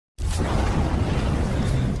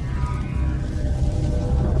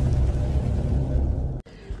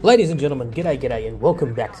Ladies and gentlemen, g'day, and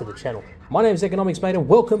welcome back to the channel. My name is Economics Mate, and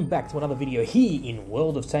welcome back to another video here in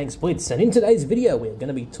World of Tanks Blitz. And in today's video, we're going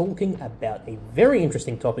to be talking about a very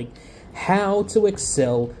interesting topic, how to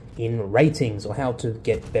excel in ratings, or how to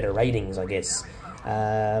get better ratings, I guess.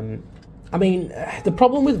 I mean, the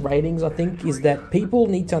problem with ratings, I think, is that people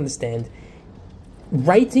need to understand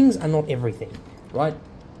ratings are not everything, right?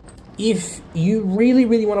 If you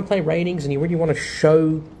really want to play ratings and you really want to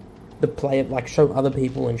show the player, like show other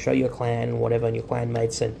people and show your clan and whatever, and your clan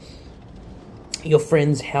mates and your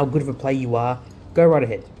friends how good of a player you are, go right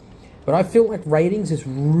ahead. But I feel like ratings is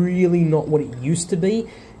really not what it used to be.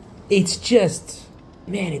 It's just,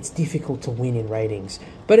 man, it's difficult to win in ratings.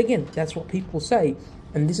 But again, that's what people say,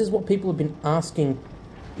 and this is what people have been asking,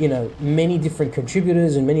 you know, many different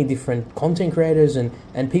contributors and many different content creators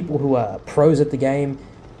and people who are pros at the game,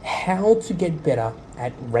 how to get better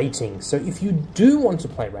at ratings. So if you do want to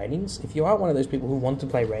play ratings, if you are one of those people who want to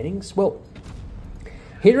play ratings, well,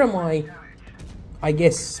 here are my, I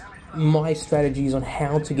guess, my strategies on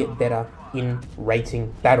how to get better in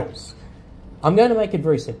rating battles. I'm going to make it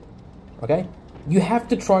very simple, okay? You have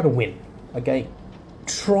to try to win, okay?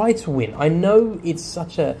 Try to win. I know it's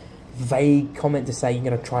such a vague comment to say you're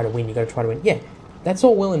going to try to win, you're going to try to win. Yeah, that's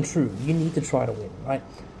all well and true. You need to try to win, right?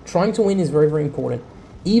 Trying to win is very important.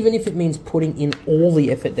 Even if it means putting in all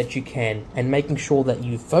the effort that you can and making sure that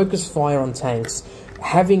you focus fire on tanks,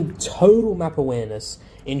 having total map awareness,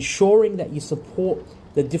 ensuring that you support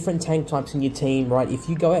the different tank types in your team, right? If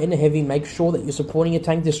you go out in a heavy, make sure that you're supporting your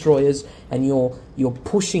tank destroyers and you're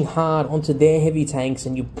pushing hard onto their heavy tanks,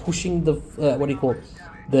 and you're pushing the, what do you call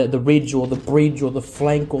it? The ridge or the bridge or the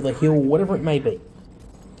flank or the hill, whatever it may be,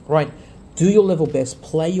 right? Do your level best,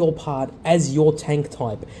 play your part as your tank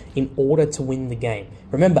type in order to win the game.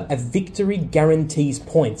 Remember, a victory guarantees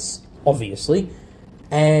points, obviously,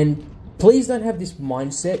 and please don't have this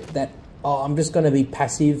mindset that, oh, I'm just going to be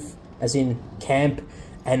passive, as in camp,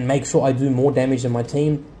 and make sure I do more damage than my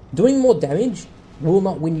team. Doing more damage will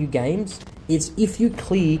not win you games. It's if you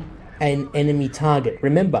clear an enemy target.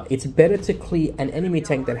 Remember, it's better to clear an enemy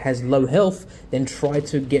tank that has low health than try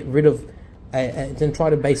to get rid of then try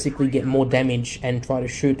to basically get more damage and try to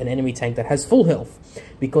shoot an enemy tank that has full health,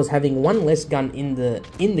 because having one less gun in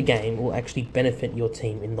the game will actually benefit your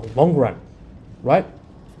team in the long run, right?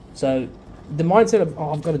 So the mindset of,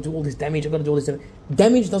 oh, I've got to do all this damage, I've got to do all this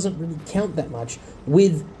damage doesn't really count that much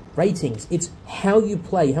with ratings. It's how you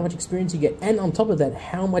play, how much experience you get, and on top of that,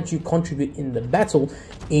 how much you contribute in the battle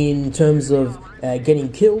in terms of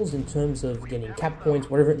getting kills, in terms of getting cap points,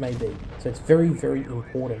 whatever it may be. So it's very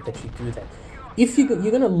important that you do that. If you're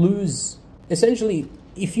going to lose, essentially,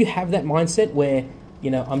 if you have that mindset where, you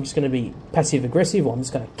know, I'm just going to be passive-aggressive, or I'm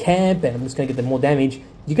just going to camp, and I'm just going to get the more damage,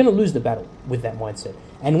 you're going to lose the battle with that mindset.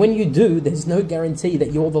 And when you do, there's no guarantee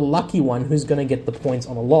that you're the lucky one who's going to get the points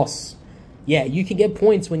on a loss. Yeah, you can get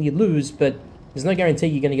points when you lose, but there's no guarantee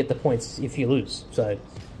you're going to get the points if you lose. So,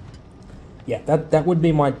 yeah, that would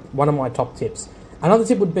be one of my top tips. Another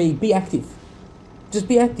tip would be active. Just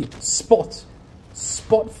be active.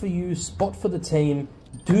 Spot for you, spot for the team,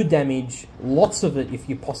 do damage, lots of it if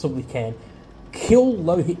you possibly can. Kill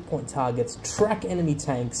low hit point targets, track enemy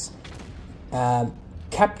tanks,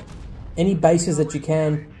 cap any bases that you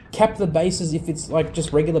can, cap the bases if it's like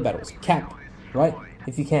just regular battles, cap, right?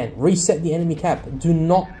 If you can, reset the enemy cap. Do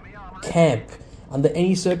not camp. Under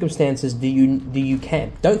any circumstances do you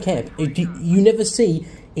camp. Don't camp. You never see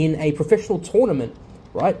in a professional tournament,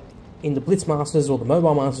 right? In the Blitz Masters or the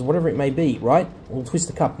Mobile Masters, whatever it may be, right? Or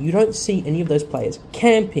Twister Cup, you don't see any of those players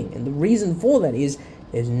camping. And the reason for that is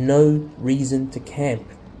there's no reason to camp.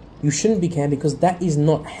 You shouldn't be camping, because that is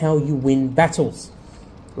not how you win battles,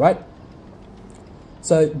 right?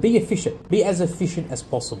 So be efficient. Be as efficient as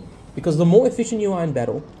possible, because the more efficient you are in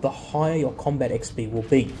battle, the higher your combat XP will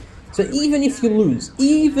be. So even if you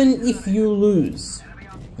lose,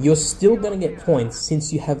 you're still going to get points,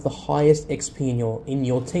 since you have the highest XP in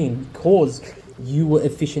your team, because you were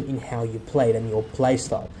efficient in how you played and your play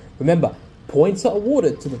style. Remember, points are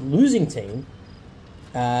awarded to the losing team.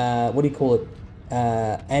 What do you call it?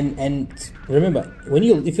 And remember,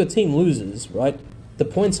 if your team loses, right, the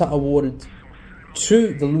points are awarded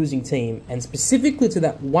to the losing team, and specifically to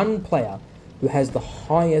that one player who has the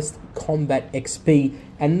highest combat XP,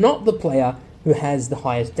 and not the player who has the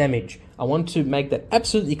highest damage. I want to make that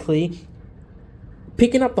absolutely clear.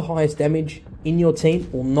 Picking up the highest damage in your team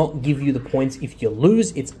will not give you the points if you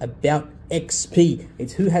lose. It's about XP.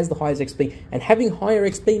 It's who has the highest XP. And having higher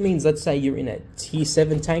XP means, let's say you're in a tier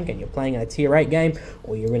 7 tank and you're playing in a tier 8 game,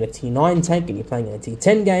 or you're in a tier 9 tank and you're playing in a tier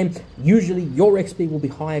 10 game. Usually your XP will be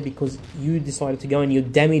higher because you decided to go and you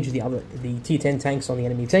damage the tier 10 tanks on the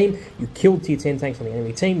enemy team. You killed tier 10 tanks on the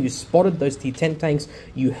enemy team. You spotted those tier 10 tanks.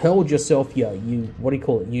 You held yourself,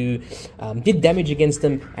 you did damage against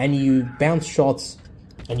them, and you bounced shots,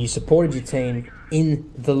 and you supported your team in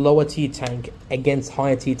the lower tier tank against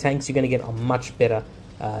higher tier tanks. You're going to get a much better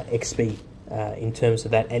XP in terms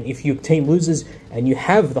of that. And if your team loses and you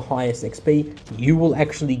have the highest XP, you will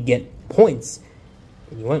actually get points,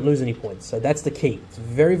 and you won't lose any points. So that's the key. It's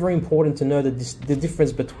very, very important to know the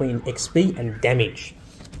difference between XP and damage.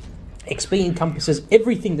 XP encompasses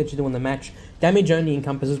everything that you do in the match. Damage only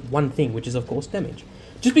encompasses one thing, which is, of course, damage.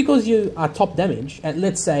 Just because you are top damage at,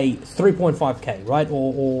 let's say, 3.5k, right,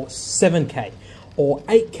 or 7k, or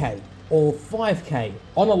 8k, or 5k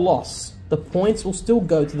on a loss, the points will still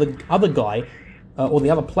go to the other guy, or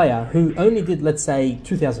the other player, who only did, let's say,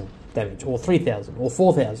 2,000 damage, or 3,000, or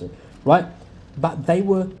 4,000, right? But they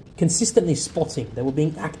were consistently spotting, they were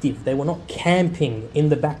being active, they were not camping in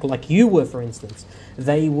the back like you were, for instance.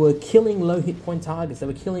 They were killing low hit point targets, they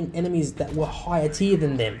were killing enemies that were higher tier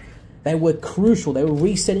than them. They were crucial, they were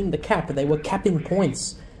resetting the cap, they were capping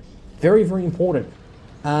points. Very, very important.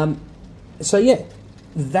 So yeah,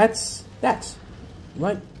 that's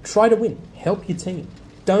right? Try to win, help your team.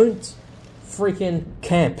 Don't freaking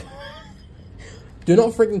camp. Do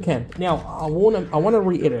not freaking camp. Now, I want to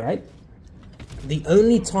reiterate, the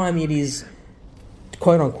only time it is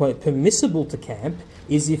quote-unquote permissible to camp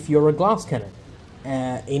is if you're a glass cannon.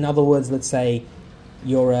 In other words, let's say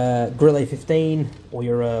you're a Grill A15, or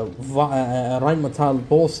you're a Rheinmetall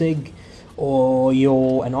Borsig, or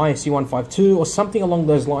you're an ISU 152, or something along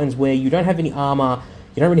those lines where you don't have any armor,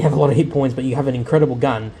 you don't really have a lot of hit points, but you have an incredible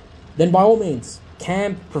gun, then by all means,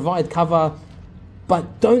 camp, provide cover,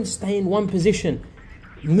 but don't stay in one position.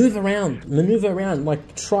 Move around, maneuver around,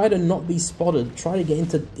 like try to not be spotted, try to get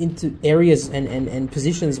into areas and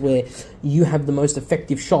positions where you have the most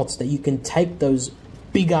effective shots, that you can take those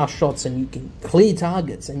big ass shots and you can clear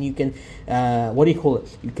targets, and you can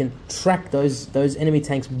you can track those enemy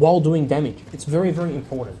tanks while doing damage. It's very, very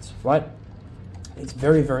important, right? It's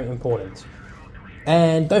very, very important.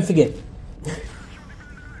 And don't forget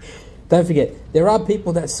there are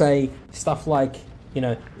people that say stuff like,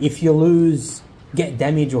 if you lose, get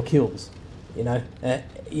damage or kills,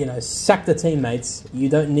 sack the teammates, you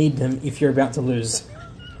don't need them if you're about to lose.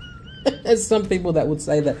 There's some people that would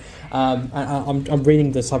say that. I'm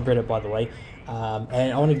reading the subreddit, by the way,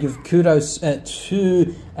 and I want to give kudos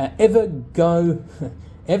to Ever Go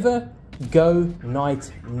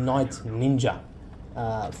Night Ninja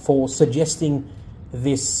for suggesting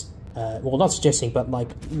this. Well, not suggesting, but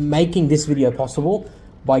like making this video possible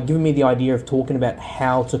by giving me the idea of talking about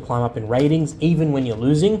how to climb up in ratings even when you're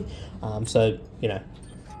losing. So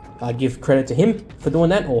I give credit to him for doing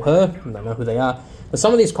that, or her. I don't know who they are. But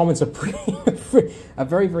some of these comments are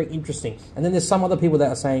very, very interesting. And then there's some other people that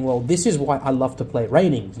are saying, well, this is why I love to play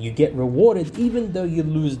ratings. You get rewarded even though you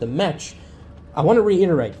lose the match. I want to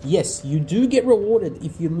reiterate, yes, you do get rewarded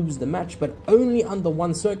if you lose the match, but only under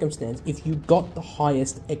one circumstance: if you got the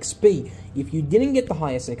highest XP. If you didn't get the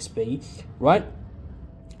highest XP, right,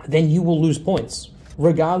 then you will lose points,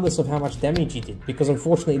 regardless of how much damage you did. Because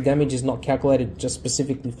unfortunately, damage is not calculated just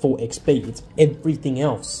specifically for XP. It's everything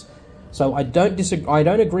else. So I don't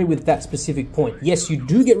agree with that specific point. Yes, you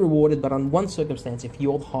do get rewarded, but on one circumstance, if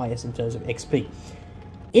you're the highest in terms of XP.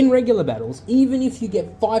 In regular battles, even if you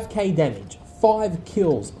get 5k damage, 5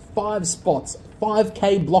 kills, 5 spots,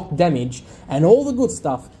 5k block damage, and all the good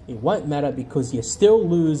stuff, it won't matter because you still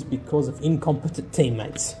lose because of incompetent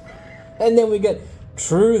teammates. And then we get,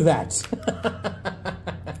 true that.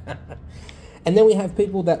 And then we have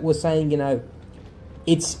people that were saying,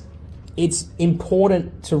 it's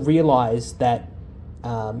important to realize that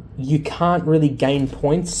you can't really gain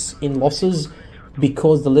points in losses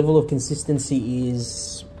because the level of consistency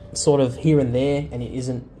is sort of here and there, and it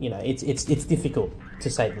isn't, it's difficult to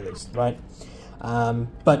say the least, right?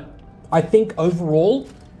 But I think overall,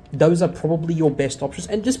 those are probably your best options.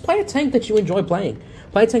 And just play a tank that you enjoy playing.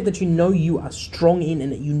 Play a tank that you know you are strong in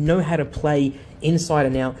and that you know how to play inside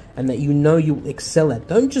and out and that you know you excel at.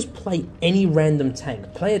 Don't just play any random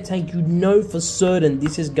tank. Play a tank you know for certain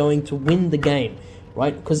this is going to win the game,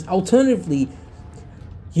 right? Because alternatively,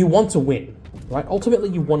 you want to win, right? Ultimately,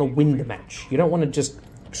 you want to win the match. You don't want to just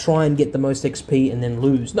try and get the most XP and then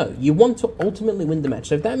lose. No, you want to ultimately win the match.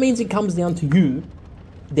 So if that means it comes down to you,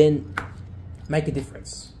 then make a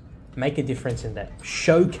difference. Make a difference in that.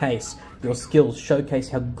 Showcase your skills. Showcase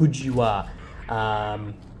how good you are.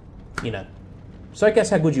 You know, showcase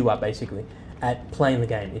how good you are, basically, at playing the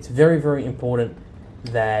game. It's very, very important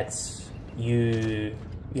that you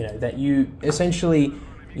essentially,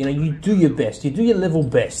 you know, you do your best. You do your level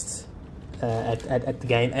best at the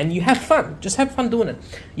game, and you have fun. Just have fun doing it.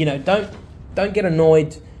 You know, don't get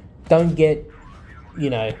annoyed. Don't get, you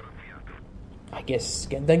know, I guess,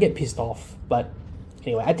 don't get pissed off. But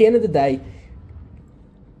anyway, at the end of the day,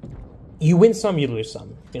 you win some, you lose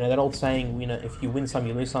some. You know, that old saying, you know, if you win some,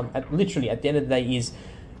 you lose some. Literally, at the end of the day is,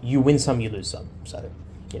 you win some, you lose some. So,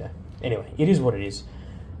 you know, anyway, it is what it is.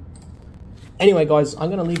 Anyway, guys, I'm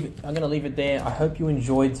gonna leave it there. I hope you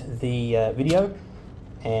enjoyed the video,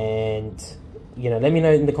 and you know, let me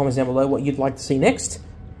know in the comments down below what you'd like to see next.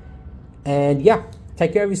 And yeah,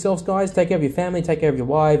 take care of yourselves, guys. Take care of your family. Take care of your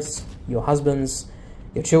wives, your husbands,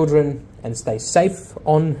 your children, and stay safe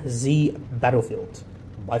on the battlefield.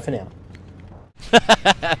 Bye for now.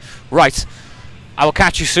 Right, I will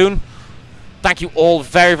catch you soon. Thank you all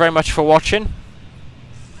very, very much for watching.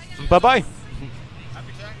 Bye-bye.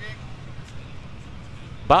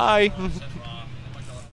 Bye.